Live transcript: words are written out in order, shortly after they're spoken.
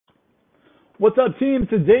What's up, team?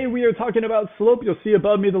 Today we are talking about slope. You'll see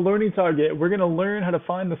above me the learning target. We're going to learn how to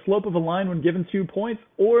find the slope of a line when given 2 points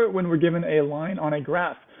or when we're given a line on a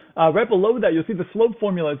graph. Right below that, you'll see the slope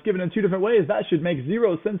formula. It's given in 2 different ways. That should make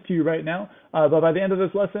 0 sense to you right now, but by the end of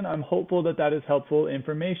this lesson, I'm hopeful that that is helpful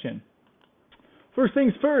information. First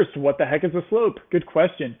things first, what the heck is a slope? Good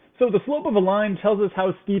question. So the slope of a line tells us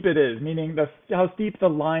how steep it is, meaning how steep the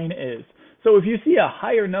line is. So if you see a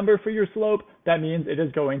higher number for your slope, that means it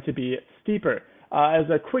is going to be steeper. As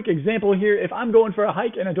a quick example here, if I'm going for a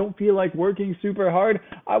hike and I don't feel like working super hard,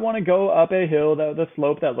 I want to go up a hill, the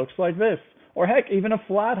slope that looks like this. Or heck, even a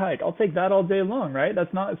flat hike. I'll take that all day long, right?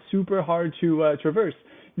 That's not super hard to traverse.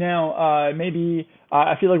 Now, maybe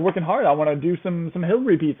I feel like working hard. I want to do some hill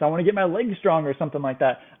repeats. I want to get my legs strong or something like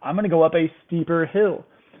that. I'm going to go up a steeper hill.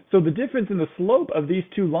 So the difference in the slope of these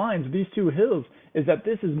two lines, these two hills, is that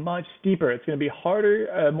this is much steeper. It's going to be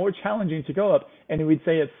harder, more challenging to go up, and we'd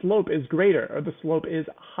say its slope is greater, or the slope is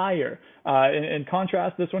higher. In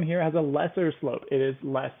contrast, this one here has a lesser slope. It is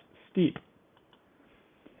less steep.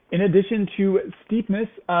 In addition to steepness,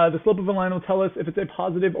 the slope of a line will tell us if it's a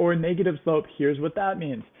positive or a negative slope. Here's what that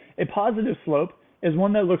means. A positive slope is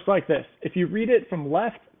one that looks like this. If you read it from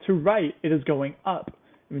left to right, it is going up.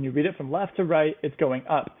 When you read it from left to right, it's going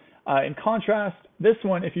up. In contrast, this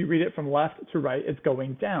one, if you read it from left to right, it's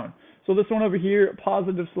going down. So this one over here,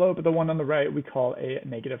 positive slope, the one on the right, we call a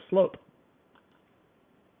negative slope.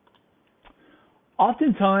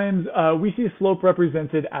 Oftentimes, we see slope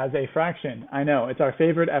represented as a fraction. I know, it's our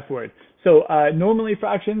favorite F word. So normally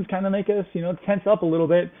fractions kind of make us, tense up a little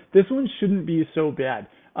bit. This one shouldn't be so bad.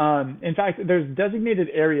 In fact, there's designated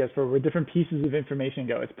areas for where different pieces of information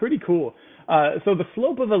go. It's pretty cool. So the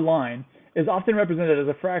slope of a line is often represented as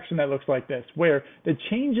a fraction that looks like this, where the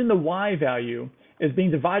change in the y value is being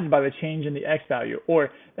divided by the change in the x value,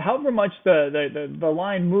 or however much the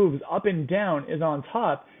line moves up and down is on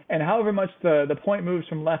top, and however much the point moves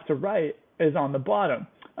from left to right is on the bottom.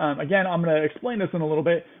 Again, I'm going to explain this in a little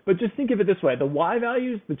bit, but just think of it this way. The y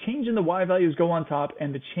values, the change in the y values go on top,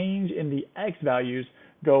 and the change in the x values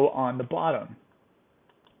go on the bottom.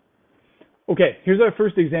 Okay, here's our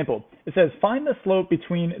first example. It says, find the slope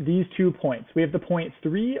between these 2 points. We have the point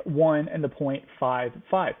 3, 1, and the point 5,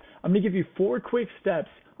 5. I'm going to give you 4 quick steps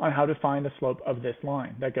on how to find the slope of this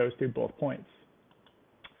line that goes through both points.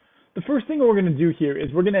 The first thing we're going to do here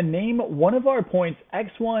is we're going to name one of our points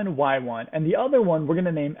x1, y1, and the other one we're going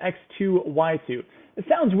to name x2, y2. It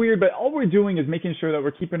sounds weird, but all we're doing is making sure that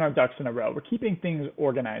we're keeping our ducks in a row. We're keeping things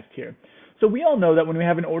organized here. So we all know that when we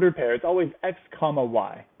have an ordered pair, it's always x comma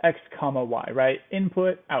y, right?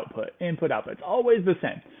 Input, output, output. It's always the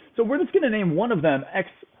same. So we're just going to name one of them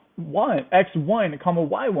x1 comma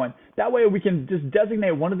y1. That way we can just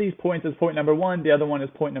designate one of these points as point number 1, the other one as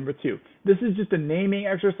point number 2. This is just a naming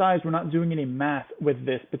exercise. We're not doing any math with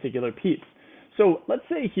this particular piece. So let's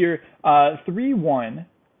say here 3, 1.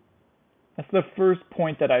 That's the first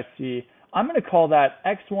point that I see. I'm going to call that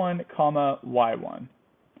x1 comma y1.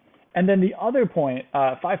 And then the other point,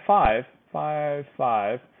 5, 5,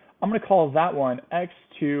 I'm going to call that one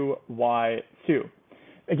x2, y2.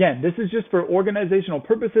 Again, this is just for organizational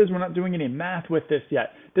purposes. We're not doing any math with this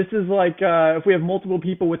yet. This is like if we have multiple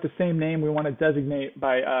people with the same name, we want to designate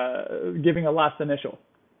by giving a last initial.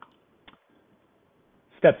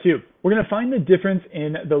 Step 2, we're going to find the difference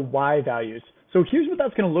in the y values. So here's what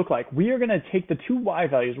that's going to look like. We are going to take the 2 y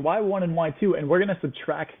values, y1 and y2, and we're going to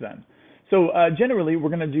subtract them. So generally, we're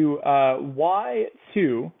going to do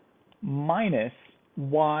y2 minus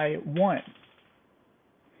y1.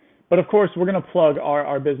 But of course, we're going to plug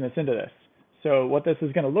our business into this. So what this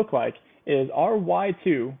is going to look like is our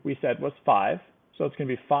y2, we said, was 5. So it's going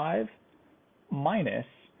to be 5 minus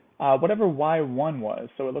whatever y1 was.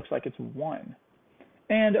 So it looks like it's 1.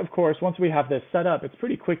 And of course, once we have this set up, it's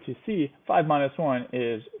pretty quick to see 5 minus 1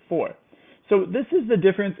 is 4. So this is the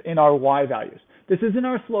difference in our y values. This isn't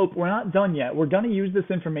our slope. We're not done yet. We're going to use this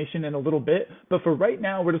information in a little bit, but for right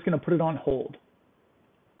now, we're just going to put it on hold.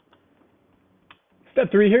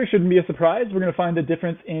 Step 3 here shouldn't be a surprise. We're going to find the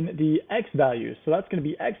difference in the x values. So that's going to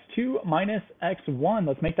be x2 minus x1.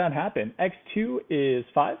 Let's make that happen. x2 is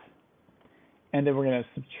 5, and then we're going to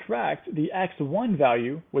subtract the x1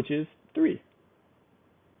 value, which is 3.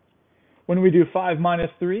 When we do 5 minus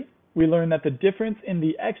 3, we learn that the difference in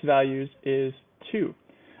the x values is 2.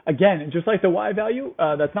 Again, just like the y value,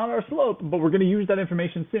 that's not our slope, but we're going to use that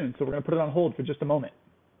information soon, so we're going to put it on hold for just a moment.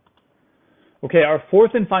 Okay, our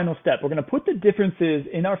fourth and final step, we're going to put the differences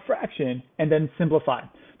in our fraction and then simplify. Do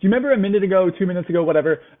you remember a minute ago, 2 minutes ago,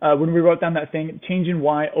 whatever, when we wrote down that thing, change in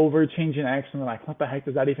y over change in x, and we're like, what the heck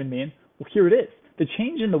does that even mean? Well, here it is. the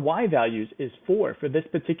change in the y values is 4 for this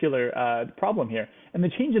particular problem here, and the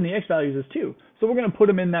change in the x values is 2. So we're going to put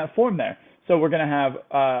them in that form there. So we're going to have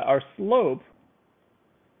our slope,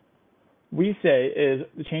 we say, is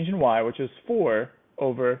the change in y, which is 4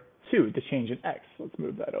 over 2, the change in x. Let's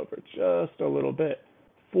move that over just a little bit.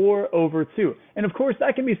 4 over 2. And of course,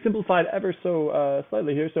 that can be simplified ever so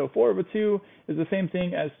slightly here. So 4 over 2 is the same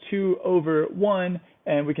thing as 2 over 1,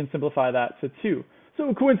 and we can simplify that to 2.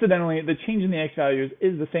 So coincidentally, the change in the x values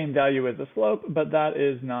is the same value as the slope, but that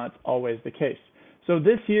is not always the case. So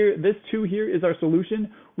this 2 here is our solution.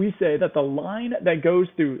 We say that the line that goes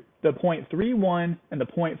through the point 3,1 and the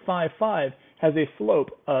point 5,5 has a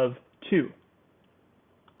slope of 2.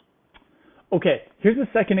 Okay, here's a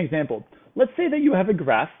second example. Let's say that you have a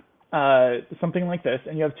graph, something like this,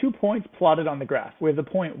 and you have 2 points plotted on the graph. We have the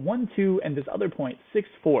point 1, 2, and this other point, 6,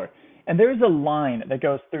 4. And there's a line that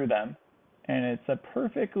goes through them, and it's a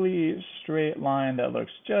perfectly straight line that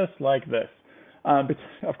looks just like this. But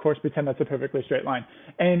of course, pretend that's a perfectly straight line.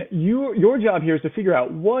 And your job here is to figure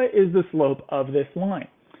out what is the slope of this line.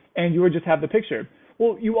 And you would just have the picture.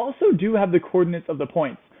 Well, you also do have the coordinates of the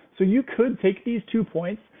points. So you could take these 2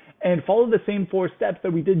 points and follow the same 4 steps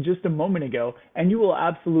that we did just a moment ago, and you will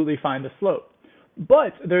absolutely find the slope.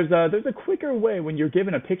 But there's a quicker way when you're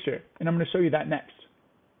given a picture, and I'm going to show you that next.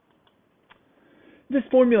 This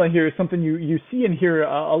formula here is something you see and hear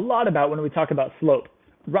a lot about when we talk about slope.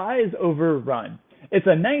 Rise over run. It's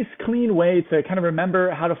a nice, clean way to kind of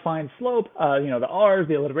remember how to find slope. The R's,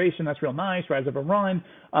 the alliteration, that's real nice, rise over run.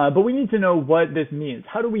 But we need to know what this means.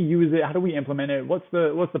 How do we use it? How do we implement it? What's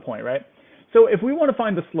the point, right? So if we want to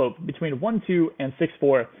find the slope between 1, 2, and 6,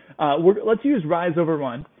 4, let's use rise over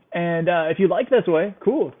run. And if you like this way,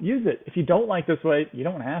 cool, use it. If you don't like this way, you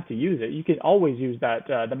don't have to use it. You can always use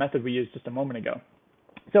the method we used just a moment ago.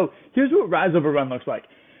 So here's what rise over run looks like.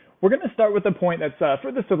 We're going to start with the point that's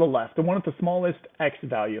furthest to the left, the one with the smallest x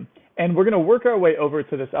value. And we're going to work our way over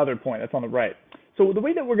to this other point that's on the right. So the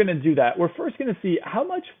way that we're going to do that, we're first going to see how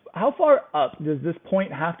far up does this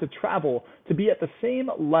point have to travel to be at the same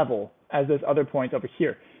level as this other point over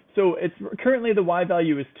here. So it's currently the y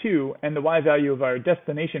value is 2, and the y value of our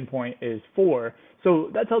destination point is 4.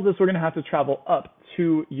 So that tells us we're going to have to travel up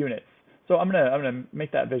 2 units. So I'm gonna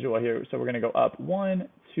make that visual here. So we're going to go up 1,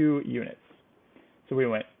 2 units. So we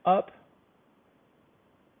went up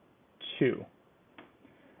 2.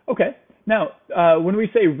 Okay. Now, when we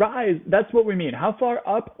say rise, that's what we mean. How far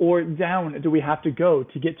up or down do we have to go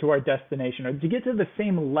to get to our destination, or to get to the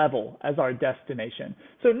same level as our destination?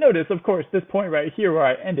 So notice, of course, this point right here where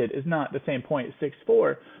I ended is not the same point, 6,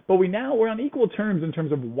 4, but we're on equal terms in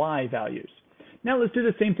terms of y values. Now let's do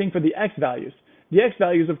the same thing for the x values. The x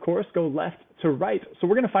values, of course, go left to right. So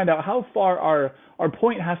we're going to find out how far our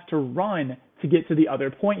point has to run to get to the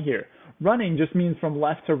other point here. Running just means from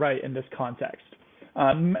left to right in this context.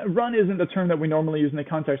 Run isn't a term that we normally use in the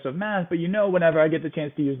context of math, but whenever I get the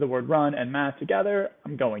chance to use the word run and math together,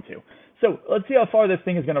 I'm going to. So let's see how far this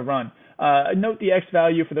thing is going to run. Note the x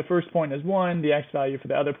value for the first point is 1, the x value for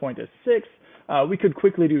the other point is 6. We could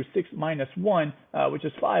quickly do 6 minus 1, which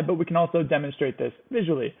is 5, but we can also demonstrate this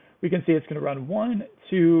visually. We can see it's going to run 1,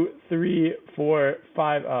 2, 3, 4,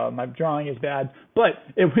 5. My drawing is bad, but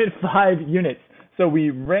it went 5 units. So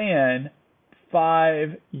we ran 5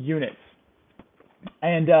 units.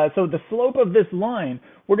 And so the slope of this line,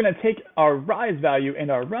 we're going to take our rise value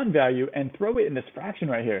and our run value and throw it in this fraction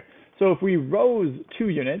right here. So if we rose 2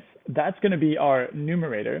 units, that's going to be our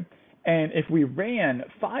numerator. And if we ran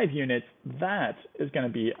 5 units, that is going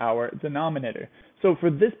to be our denominator. So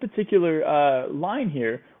for this particular line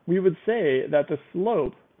here, we would say that the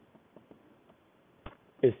slope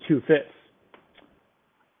is 2/5.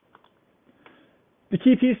 The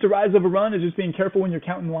key piece to rise over run is just being careful when you're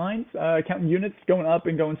counting lines, counting units, going up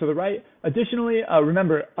and going to the right. Additionally,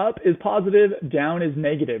 remember, up is positive, down is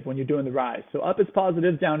negative when you're doing the rise. So up is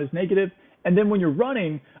positive, down is negative. And then when you're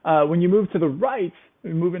running, when you move to the right,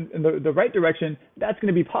 you move in the right direction, that's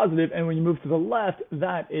going to be positive. And when you move to the left,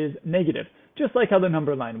 that is negative, just like how the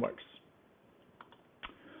number line works.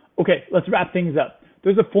 Okay, let's wrap things up.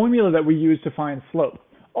 There's a formula that we use to find slope.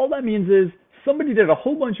 All that means is somebody did a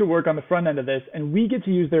whole bunch of work on the front end of this, and we get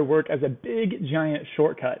to use their work as a big, giant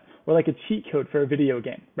shortcut, or like a cheat code for a video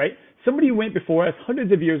game, right? Somebody went before us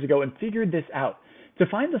hundreds of years ago and figured this out. To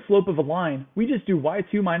find the slope of a line, we just do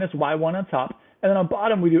y2 minus y1 on top, and then on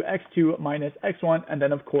bottom we do x2 minus x1, and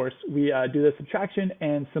then of course we do the subtraction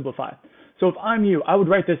and simplify. So if I'm you, I would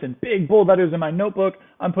write this in big, bold letters in my notebook.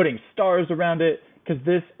 I'm putting stars around it because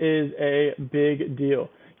this is a big deal.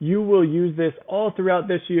 You will use this all throughout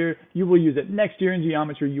this year. You will use it next year in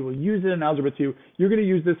geometry. You will use it in Algebra 2. You're going to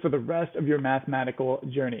use this for the rest of your mathematical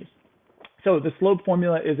journeys. So the slope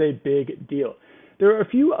formula is a big deal. There are a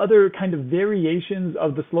few other kind of variations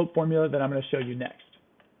of the slope formula that I'm going to show you next.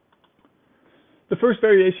 The first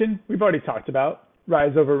variation we've already talked about,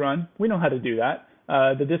 rise over run. We know how to do that.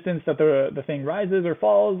 The distance that the thing rises or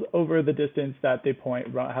falls over the distance that the point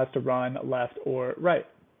has to run left or right.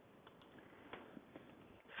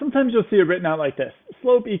 Sometimes you'll see it written out like this.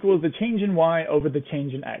 Slope equals the change in y over the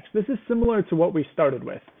change in x. This is similar to what we started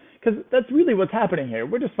with, because that's really what's happening here.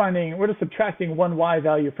 We're just subtracting one y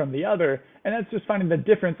value from the other, and that's just finding the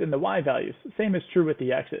difference in the y values. Same is true with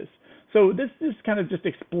the x's. So this is kind of just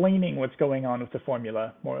explaining what's going on with the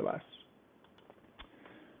formula, more or less.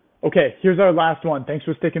 Okay, here's our last one. Thanks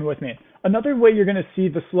for sticking with me. Another way you're going to see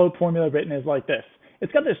the slope formula written is like this.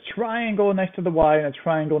 It's got this triangle next to the y and a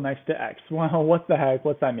triangle next to x. Well, what the heck?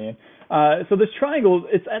 What's that mean? So this triangle,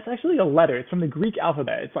 it's actually a letter. It's from the Greek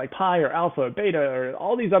alphabet. It's like pi or alpha or beta or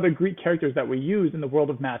all these other Greek characters that we use in the world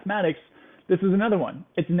of mathematics. This is another one.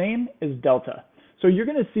 Its name is delta. So you're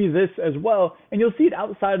going to see this as well, and you'll see it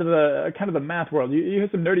outside of the kind of the math world. You hear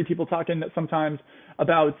some nerdy people talking sometimes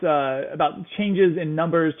about changes in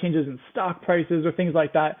numbers, changes in stock prices, or things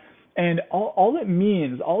like that. And all it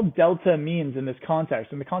means, all delta means in this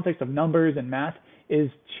context, in the context of numbers and math, is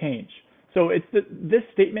change. So it's this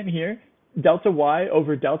statement here, delta y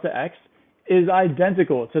over delta x, is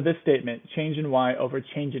identical to this statement, change in y over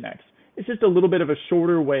change in x. It's just a little bit of a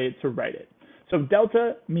shorter way to write it. So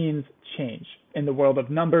delta means change in the world of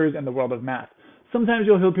numbers and the world of math. Sometimes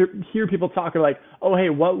you'll hear people talk like, oh, hey,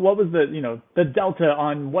 what was the delta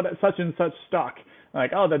on what such and such stock?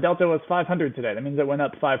 Like, oh, the delta was 500 today. That means it went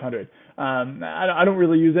up 500. I don't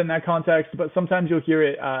really use it in that context, but sometimes you'll hear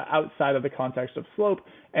it outside of the context of slope.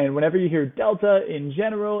 And whenever you hear delta in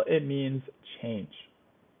general, it means change.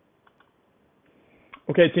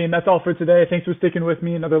 Okay, team, that's all for today. Thanks for sticking with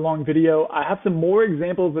me. Another long video. I have some more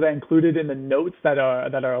examples that I included in the notes that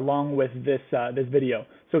are along with this video.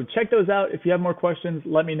 So check those out. If you have more questions,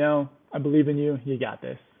 let me know. I believe in you. You got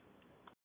this.